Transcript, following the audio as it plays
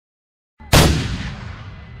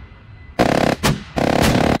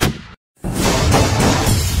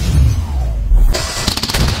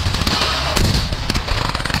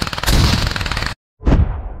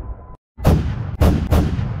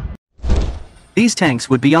These tanks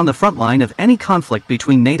would be on the front line of any conflict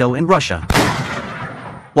between NATO and Russia.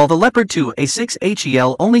 While the Leopard 2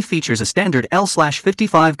 A6HEL only features a standard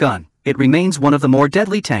L/55 gun, it remains one of the more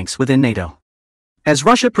deadly tanks within NATO. As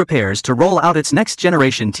Russia prepares to roll out its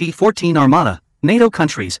next-generation T-14 Armata, NATO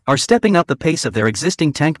countries are stepping up the pace of their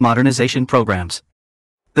existing tank modernization programs.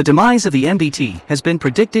 The demise of the MBT has been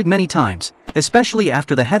predicted many times, especially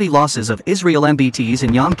after the heavy losses of Israel MBTs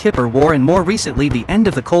in Yom Kippur War and more recently the end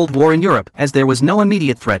of the Cold War in Europe, as there was no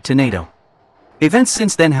immediate threat to NATO. Events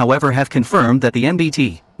since then, however, have confirmed that the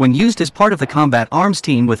MBT, when used as part of the combat arms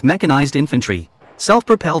team with mechanized infantry,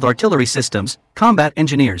 self-propelled artillery systems, combat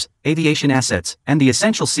engineers, aviation assets, and the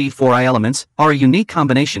essential C4I elements, are a unique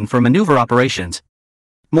combination for maneuver operations.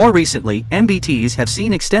 More recently, MBTs have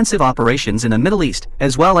seen extensive operations in the Middle East,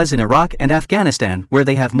 as well as in Iraq and Afghanistan, where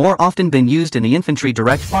they have more often been used in the infantry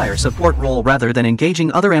direct fire support role rather than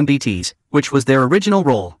engaging other MBTs, which was their original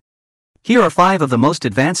role. Here are 5 of the most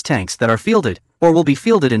advanced tanks that are fielded, or will be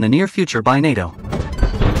fielded in the near future by NATO.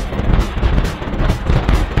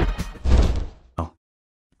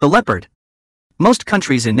 The Leopard. Most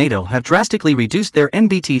countries in NATO have drastically reduced their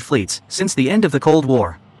MBT fleets since the end of the Cold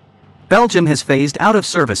War. Belgium has phased out of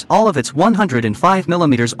service all of its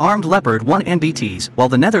 105mm armed Leopard 1 MBTs, while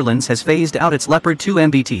the Netherlands has phased out its Leopard 2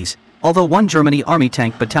 MBTs, although one Germany Army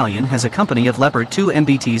tank battalion has a company of Leopard 2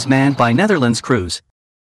 MBTs manned by Netherlands crews.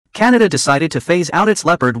 Canada decided to phase out its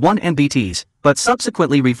Leopard 1 MBTs, but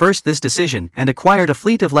subsequently reversed this decision and acquired a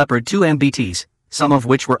fleet of Leopard 2 MBTs, some of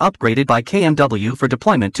which were upgraded by KMW for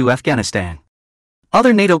deployment to Afghanistan.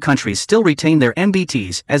 Other NATO countries still retain their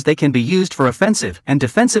MBTs as they can be used for offensive and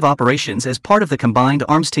defensive operations as part of the combined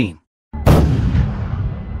arms team.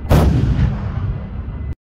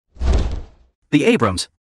 The Abrams.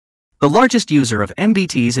 The largest user of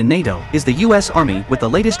MBTs in NATO is the US Army, with the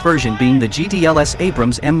latest version being the GDLS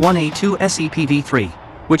Abrams M1A2 SEPV3,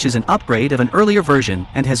 which is an upgrade of an earlier version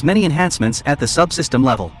and has many enhancements at the subsystem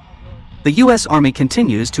level. The US Army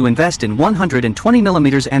continues to invest in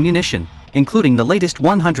 120mm ammunition, including the latest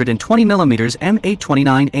 120mm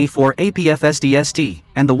M829A4 APFSDST,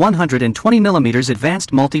 and the 120mm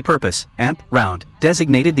Advanced Multi-Purpose AMP round,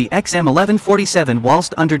 designated the XM1147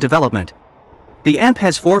 whilst under development. The AMP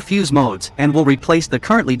has 4 fuse modes and will replace the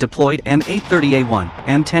currently deployed M830A1,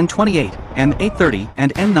 M1028, M830,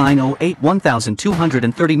 and M908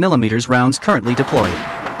 1230mm rounds currently deployed.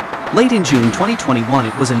 Late in June 2021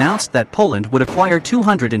 it was announced that Poland would acquire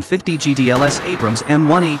 250 GDLS Abrams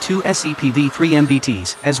M1A2 SEPV3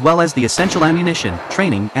 MBTs, as well as the essential ammunition,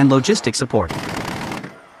 training, and logistic support.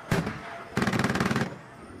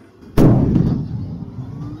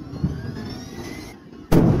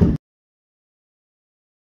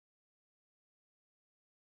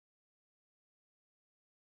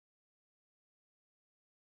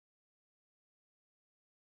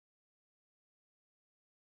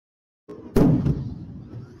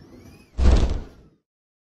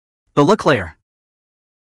 The Leclerc.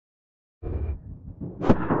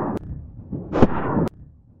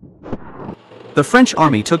 The French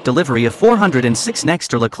Army took delivery of 406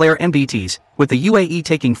 next Leclerc MBTs, with the UAE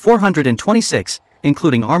taking 426,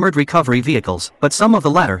 including armored recovery vehicles, but some of the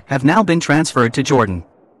latter have now been transferred to Jordan.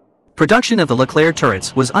 Production of the Leclerc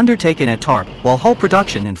turrets was undertaken at TARP, while hull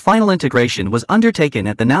production and final integration was undertaken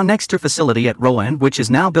at the now Nexter facility at Rouen, which is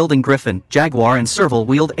now building Griffon, Jaguar and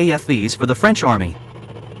Serval-wheeled AFVs for the French Army.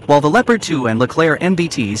 While the Leopard 2 and Leclerc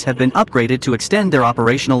MBTs have been upgraded to extend their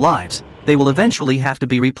operational lives, they will eventually have to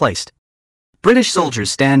be replaced. British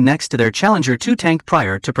soldiers stand next to their Challenger 2 tank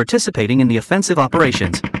prior to participating in the offensive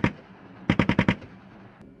operations.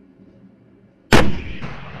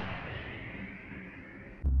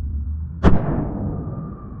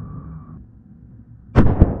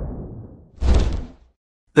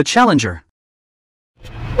 The Challenger.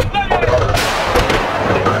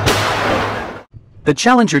 The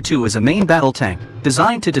Challenger 2 is a main battle tank,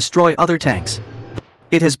 designed to destroy other tanks.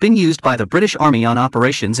 It has been used by the British Army on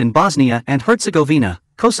operations in Bosnia and Herzegovina,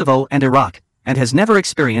 Kosovo and Iraq, and has never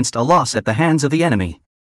experienced a loss at the hands of the enemy.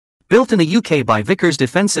 Built in the UK by Vickers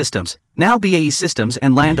Defence Systems, now BAE Systems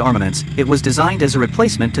and Land Armaments, it was designed as a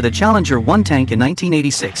replacement to the Challenger 1 tank in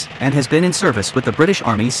 1986, and has been in service with the British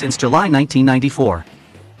Army since July 1994.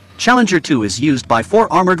 Challenger 2 is used by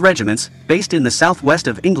 4 armoured regiments, based in the southwest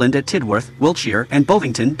of England at Tidworth, Wiltshire and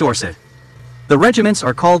Bovington, Dorset. The regiments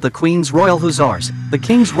are called the Queen's Royal Hussars, the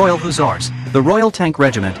King's Royal Hussars, the Royal Tank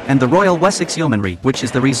Regiment and the Royal Wessex Yeomanry, which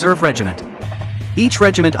is the reserve regiment. Each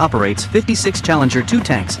regiment operates 56 Challenger 2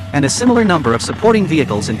 tanks, and a similar number of supporting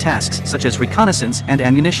vehicles and tasks such as reconnaissance and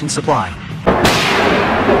ammunition supply.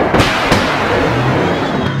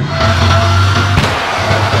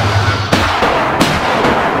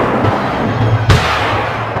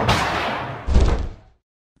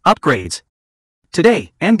 Upgrades.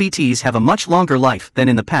 Today, MBTs have a much longer life than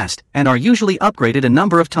in the past and are usually upgraded a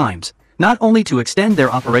number of times, not only to extend their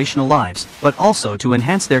operational lives, but also to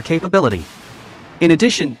enhance their capability. In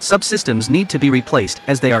addition, subsystems need to be replaced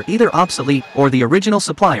as they are either obsolete or the original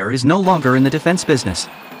supplier is no longer in the defense business.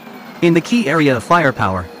 In the key area of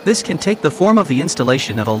firepower, this can take the form of the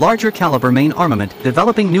installation of a larger caliber main armament,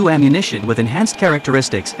 developing new ammunition with enhanced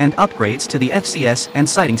characteristics and upgrades to the FCS and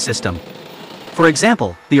sighting system. For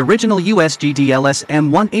example, the original US GDLS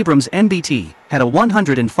M1 Abrams MBT had a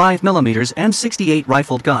 105mm M68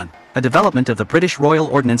 rifled gun, a development of the British Royal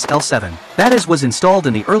Ordnance L7, that is was installed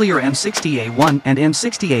in the earlier M60A1 and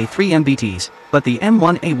M60A3 MBTs, but the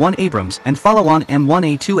M1A1 Abrams and follow-on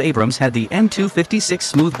M1A2 Abrams had the M256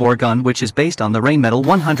 smoothbore gun, which is based on the Rheinmetall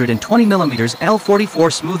 120mm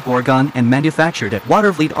L44 smoothbore gun and manufactured at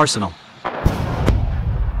Watervliet Arsenal.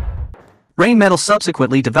 Rheinmetall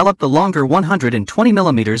subsequently developed the longer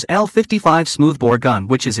 120mm L55 smoothbore gun,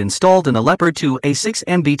 which is installed in the Leopard 2A6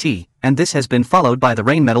 MBT, and this has been followed by the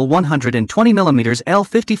Rheinmetall 120mm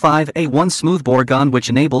L55A1 smoothbore gun, which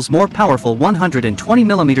enables more powerful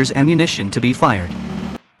 120mm ammunition to be fired.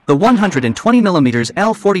 The 120mm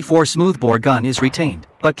L44 smoothbore gun is retained,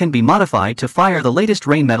 but can be modified to fire the latest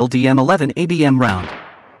Rheinmetall DM11 ABM round.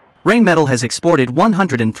 Rheinmetall has exported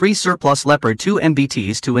 103 surplus Leopard 2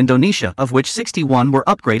 MBTs to Indonesia, of which 61 were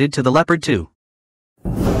upgraded to the Leopard 2.